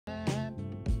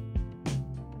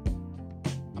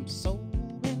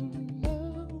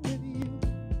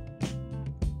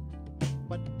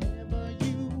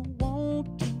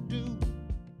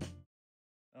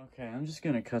Okay, I'm just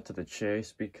gonna cut to the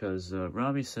chase because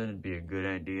Robbie said it'd be a good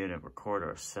idea to record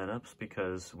our setups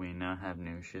because we now have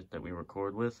new shit that we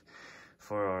record with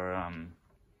for our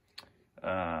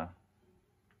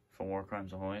for War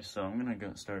Crimes Ahoy. So I'm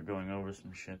gonna start going over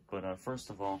some shit. But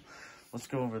first of all, let's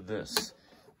go over this.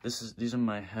 These are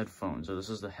my headphones, or this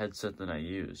is the headset that I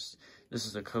used. This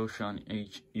is a Koshan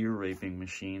H ear raping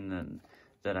machine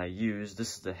that I use.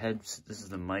 This is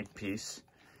the mic piece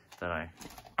that I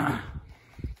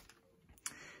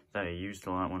used a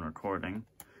lot when recording,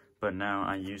 but now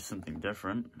I use something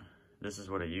different. This is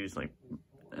what I used like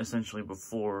essentially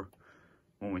before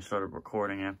when we started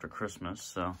recording after Christmas.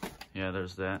 So yeah,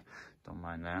 there's that. Don't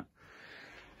mind that.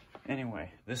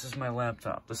 Anyway, this is my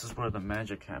laptop. This is where the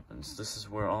magic happens. This is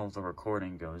where all of the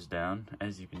recording goes down.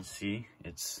 As you can see,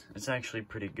 it's actually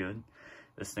pretty good.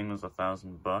 This thing was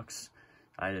 $1,000.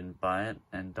 I didn't buy it,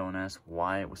 and don't ask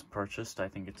why it was purchased. I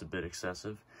think it's a bit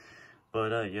excessive.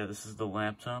 But yeah, this is the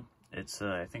laptop. It's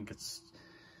I think it's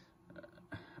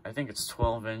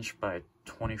 12-inch by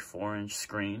 24-inch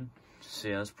screen. So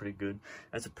yeah, that's pretty good.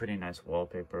 That's a pretty nice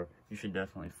wallpaper. You should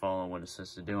definitely follow what it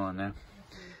says to do on there.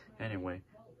 Anyway,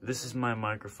 this is my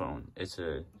microphone.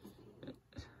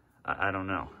 I don't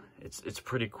know. It's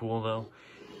pretty cool though.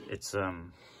 It's a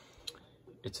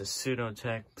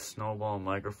Pseudotech Snowball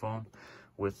microphone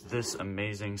with this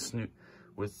amazing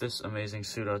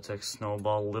Pseudotech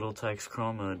Snowball Little Tex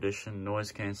Chroma Edition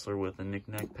noise canceller with a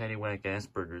knick-knack paddywhack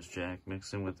Asperger's jack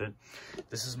mixed in with it.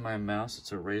 This is my mouse.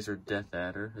 It's a Razer Death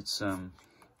Adder. It's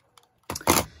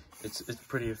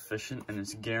pretty efficient, and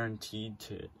it's guaranteed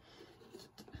to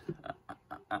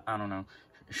I don't know,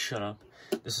 shut up.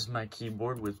 This is my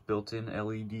keyboard with built-in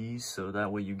LEDs, so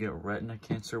that way you get retina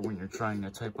cancer when you're trying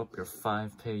to type up your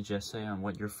 5-page essay on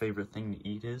what your favorite thing to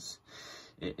eat is.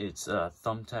 It's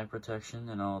thumbtack protection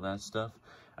and all that stuff.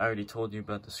 I already told you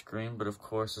about the screen, but of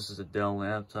course this is a Dell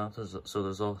laptop, so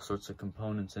there's all sorts of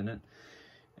components in it.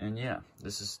 And yeah,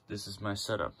 this is my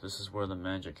setup. This is where the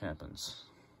magic happens,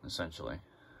 essentially.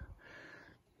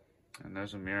 And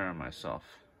there's a mirror of myself.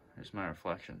 There's my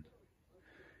reflection.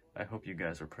 I hope you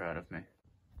guys are proud of me.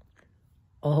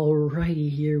 Alrighty,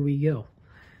 here we go.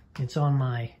 It's on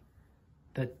my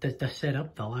the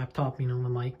setup, the laptop, you know, the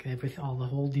mic, everything, the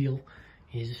whole deal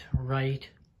is right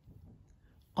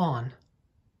on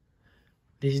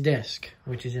this desk,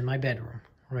 which is in my bedroom,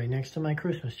 right next to my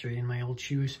Christmas tree and my old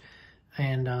shoes.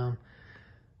 And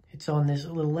it's on this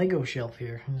little Lego shelf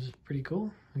here. This is pretty cool.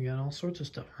 We got all sorts of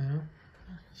stuff, you know.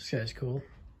 This guy's cool.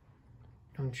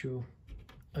 Don't you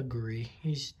agree?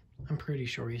 I'm pretty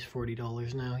sure he's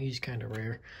 $40 now. He's kind of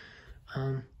rare.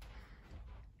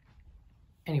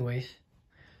 Anyways,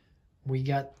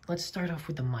 let's start off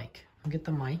with the mic. We'll get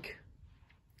the mic.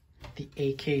 The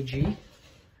AKG.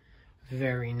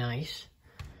 Very nice.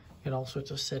 Got all sorts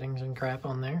of settings and crap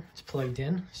on there. It's plugged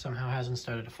in. Somehow hasn't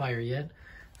started a fire yet.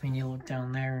 I mean, you look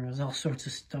down there and there's all sorts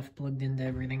of stuff plugged into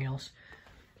everything else.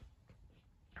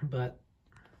 But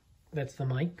that's the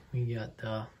mic. We got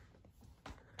oh,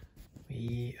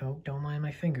 don't mind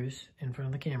my fingers in front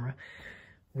of the camera.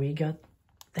 We got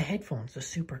the headphones, the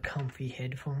super comfy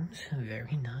headphones.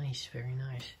 Very nice, very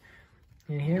nice.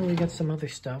 And here we got some other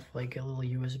stuff, like a little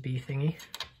USB thingy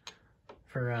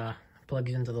for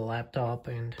plugs into the laptop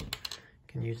and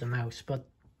can use the mouse, but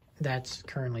that's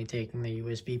currently taking the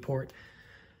USB port.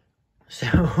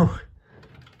 So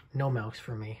no mouse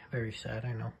for me. Very sad,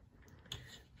 I know.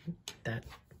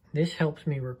 This helps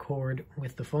me record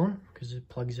with the phone because it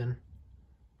plugs in.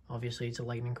 Obviously, it's a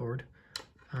lightning cord.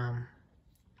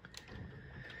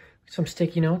 Some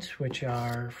sticky notes, which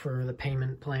are for the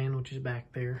payment plan, which is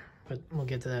back there, but we'll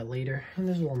get to that later. And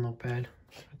there's a little notepad.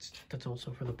 That's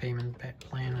also for the payment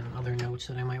plan and other notes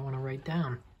that I might want to write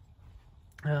down.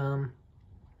 Got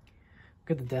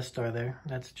the Death Star there.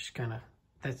 That's just kind of,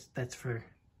 that's for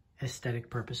aesthetic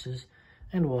purposes.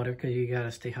 And water, because you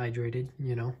gotta stay hydrated,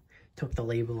 you know. Took the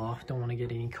label off. Don't want to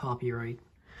get any copyright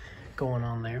going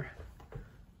on there.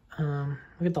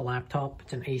 Look at the laptop.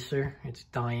 It's an Acer. It's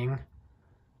dying.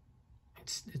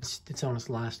 It's on its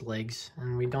last legs,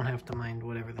 and we don't have to mind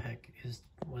whatever the heck is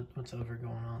what's ever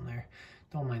going on there.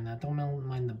 Don't mind that. Don't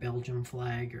mind the Belgium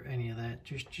flag or any of that.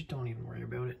 Just don't even worry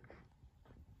about it.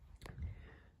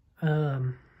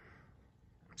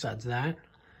 Besides that,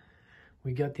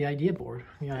 we got the idea board.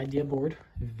 The idea board,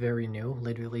 very new.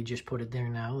 Literally just put it there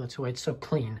now. That's why it's so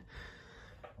clean.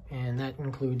 And that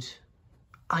includes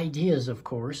ideas, of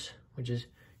course, which is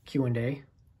Q&A,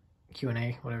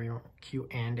 whatever you want.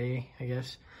 Q&A, I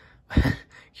guess.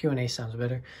 Q&A sounds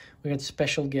better. We got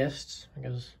special guests,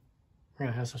 because we're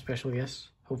gonna have some special guests,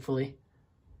 hopefully.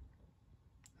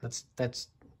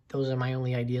 Those are my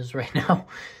only ideas right now.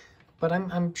 But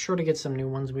I'm sure to get some new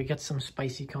ones. We get some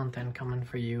spicy content coming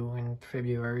for you in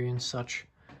February and such.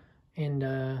 And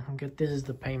this is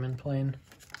the payment plan.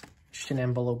 Just an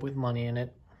envelope with money in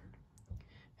it.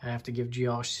 I have to give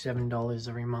Josh $7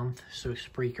 every month, so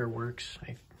Spreaker works.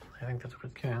 I think that's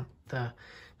what the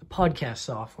podcast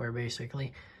software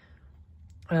basically.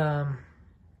 Yeah,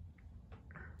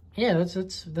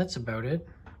 that's about it.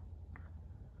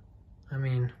 I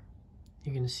mean,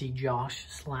 you can see Josh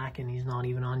slacking. He's not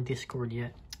even on Discord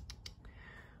yet.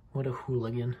 What a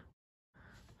hooligan.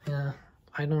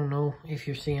 I don't know if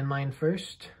you're seeing mine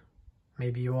first.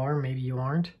 Maybe you are, maybe you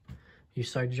aren't. You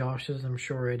saw Josh's, I'm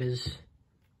sure it is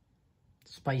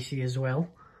spicy as well.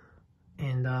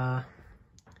 And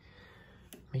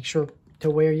make sure to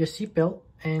wear your seatbelt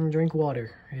and drink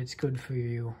water. It's good for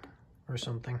you or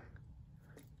something.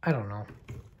 I don't know.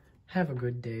 Have a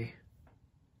good day.